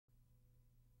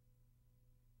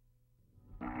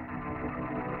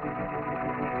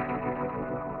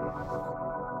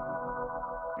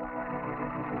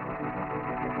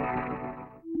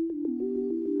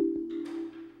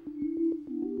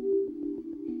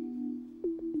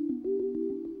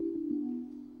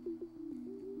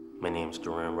name's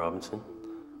Duran Robinson.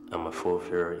 I'm a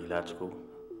fourth-year electrical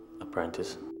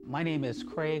apprentice. My name is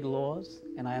Craig Laws,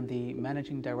 and I am the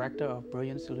Managing Director of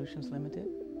Brilliant Solutions Limited.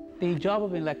 The job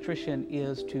of an electrician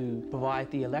is to provide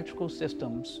the electrical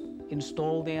systems,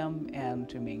 install them, and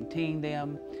to maintain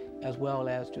them, as well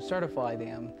as to certify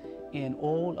them in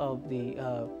all of the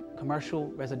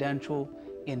commercial, residential,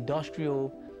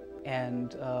 industrial,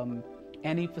 and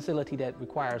any facility that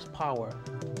requires power.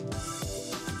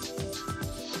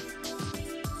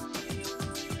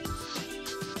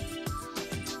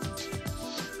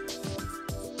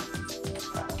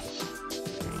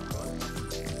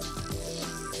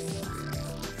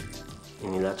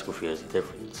 In electrical field, there's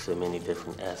so many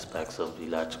different aspects of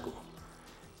electrical.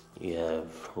 You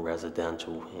have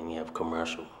residential and you have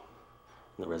commercial.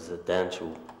 The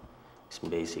residential is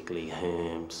basically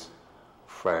homes,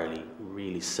 fairly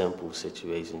really simple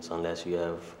situations unless you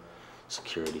have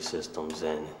security systems,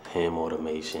 and home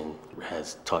automation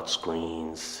has touch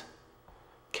screens,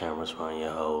 cameras around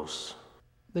your house.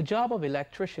 The job of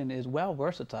electrician is well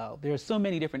versatile. There are so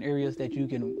many different areas that you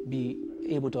can be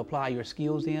able to apply your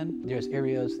skills in. There's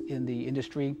areas in the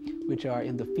industry which are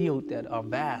in the field that are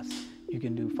vast. You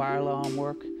can do fire alarm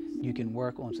work, you can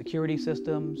work on security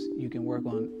systems, you can work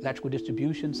on electrical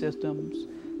distribution systems,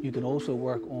 you can also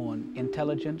work on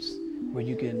intelligence, where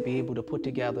you can be able to put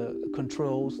together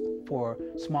controls for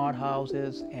smart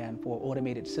houses and for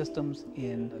automated systems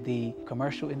in the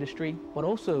commercial industry. But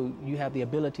also you have the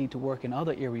ability to work in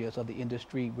other areas of the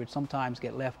industry which sometimes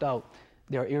get left out.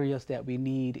 There are areas that we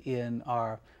need in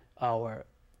our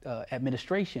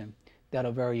administration that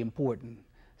are very important.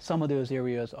 Some of those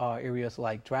areas are areas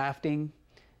like drafting,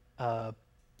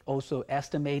 also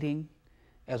estimating,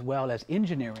 as well as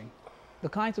engineering. The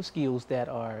kinds of skills that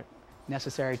are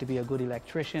necessary to be a good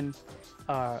electrician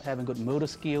are having good motor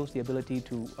skills, the ability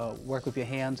to work with your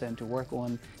hands and to work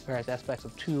on various aspects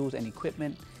of tools and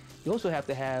equipment. You also have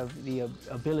to have the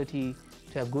ability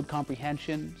to have good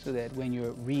comprehension, so that when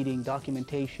you're reading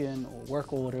documentation or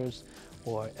work orders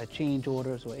or change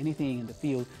orders or anything in the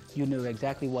field, you know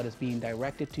exactly what is being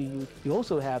directed to you. You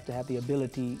also have to have the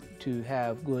ability to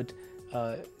have good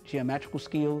geometrical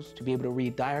skills, to be able to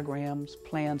read diagrams,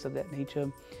 plans of that nature,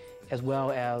 as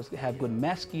well as have good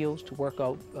math skills to work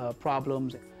out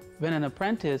problems. When an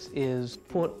apprentice is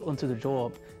put onto the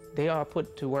job, they are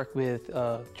put to work with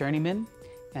journeymen,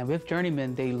 and with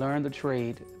journeymen they learn the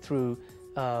trade through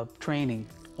training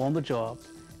on the job.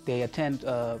 They attend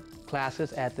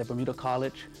classes at the Bermuda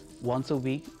College once a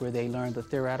week, where they learn the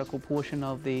theoretical portion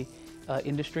of the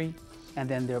industry, and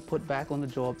then they're put back on the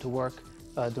job to work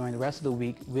during the rest of the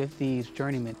week with these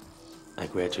journeymen. I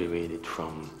graduated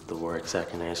from the Warwick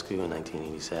Secondary School in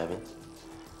 1987.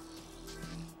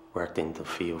 Worked in the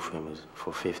field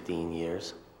for 15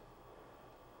 years.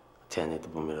 Attended the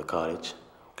Bermuda College,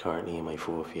 currently in my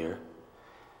fourth year.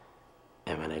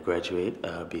 And when I graduate,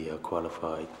 I'll be a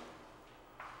qualified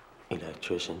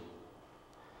electrician.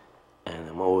 And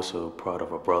I'm also part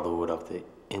of a brotherhood of the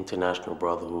International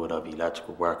Brotherhood of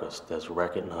Electrical Workers that's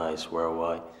recognized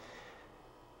worldwide.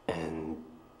 And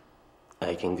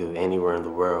I can go anywhere in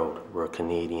the world where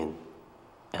Canadian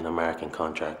and American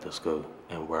contractors go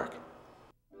and work.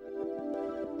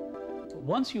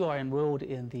 Once you are enrolled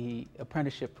in the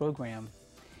apprenticeship program,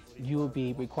 you will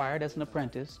be required as an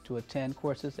apprentice to attend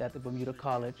courses at the Bermuda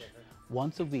College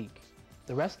once a week.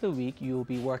 The rest of the week you will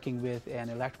be working with an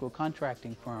electrical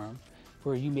contracting firm,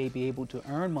 where you may be able to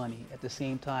earn money at the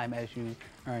same time as you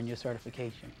earn your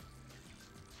certification.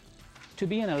 To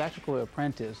be an electrical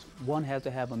apprentice, one has to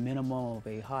have a minimum of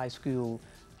a high school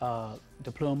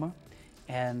diploma,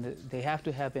 and they have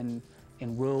to have been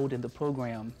enrolled in the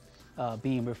program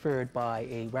being referred by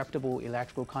a reputable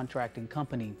electrical contracting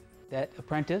company. That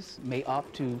apprentice may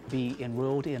opt to be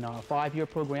enrolled in our 5-year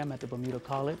program at the Bermuda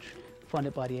College,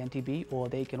 funded by the NTB, or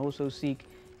they can also seek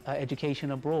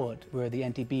education abroad, where the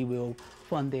NTB will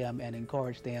fund them and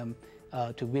encourage them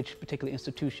to which particular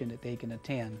institution that they can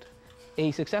attend. A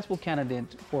successful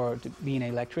candidate for being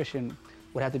an electrician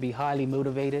would have to be highly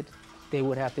motivated. They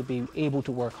would have to be able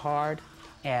to work hard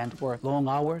and work long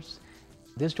hours.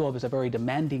 This job is a very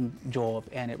demanding job,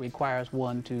 and it requires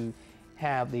one to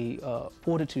have the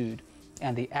fortitude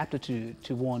and the aptitude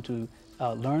to want to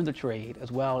learn the trade,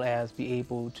 as well as be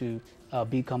able to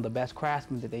become the best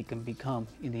craftsman that they can become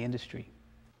in the industry.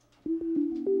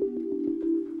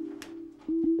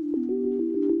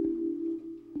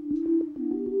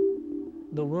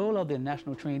 The role of the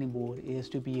National Training Board is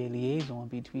to be a liaison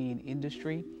between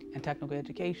industry and technical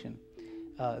education.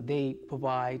 They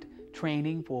provide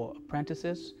training for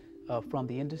apprentices from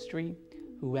the industry,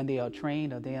 who, when they are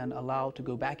trained, are then allowed to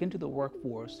go back into the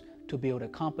workforce to build a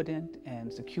competent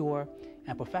and secure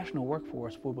and professional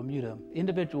workforce for Bermuda.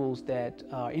 Individuals that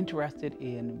are interested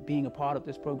in being a part of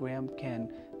this program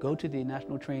can go to the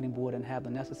National Training Board and have the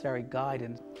necessary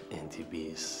guidance.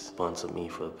 NTB sponsored me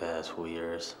for the past 4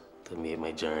 years to make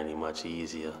my journey much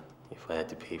easier. If I had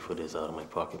to pay for this out of my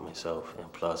pocket myself,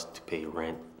 and plus to pay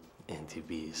rent,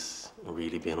 NTB's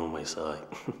really been on my side.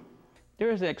 There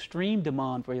is an extreme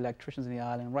demand for electricians in the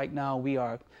island. Right now we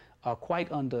are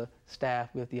quite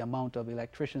understaffed with the amount of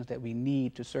electricians that we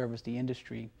need to service the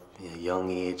industry. At a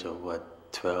young age of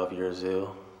 12 years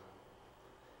old,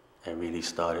 I really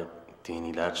started doing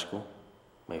electrical.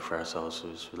 My first house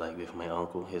was like with my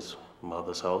uncle, his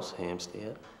mother's house,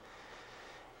 Hampstead.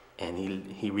 And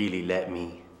he really let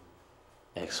me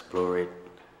explore it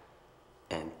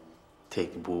and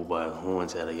take the bull by the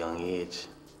horns at a young age.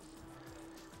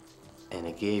 And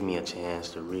it gave me a chance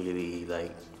to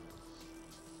really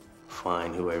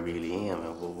find who I really am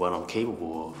and what I'm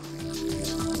capable of.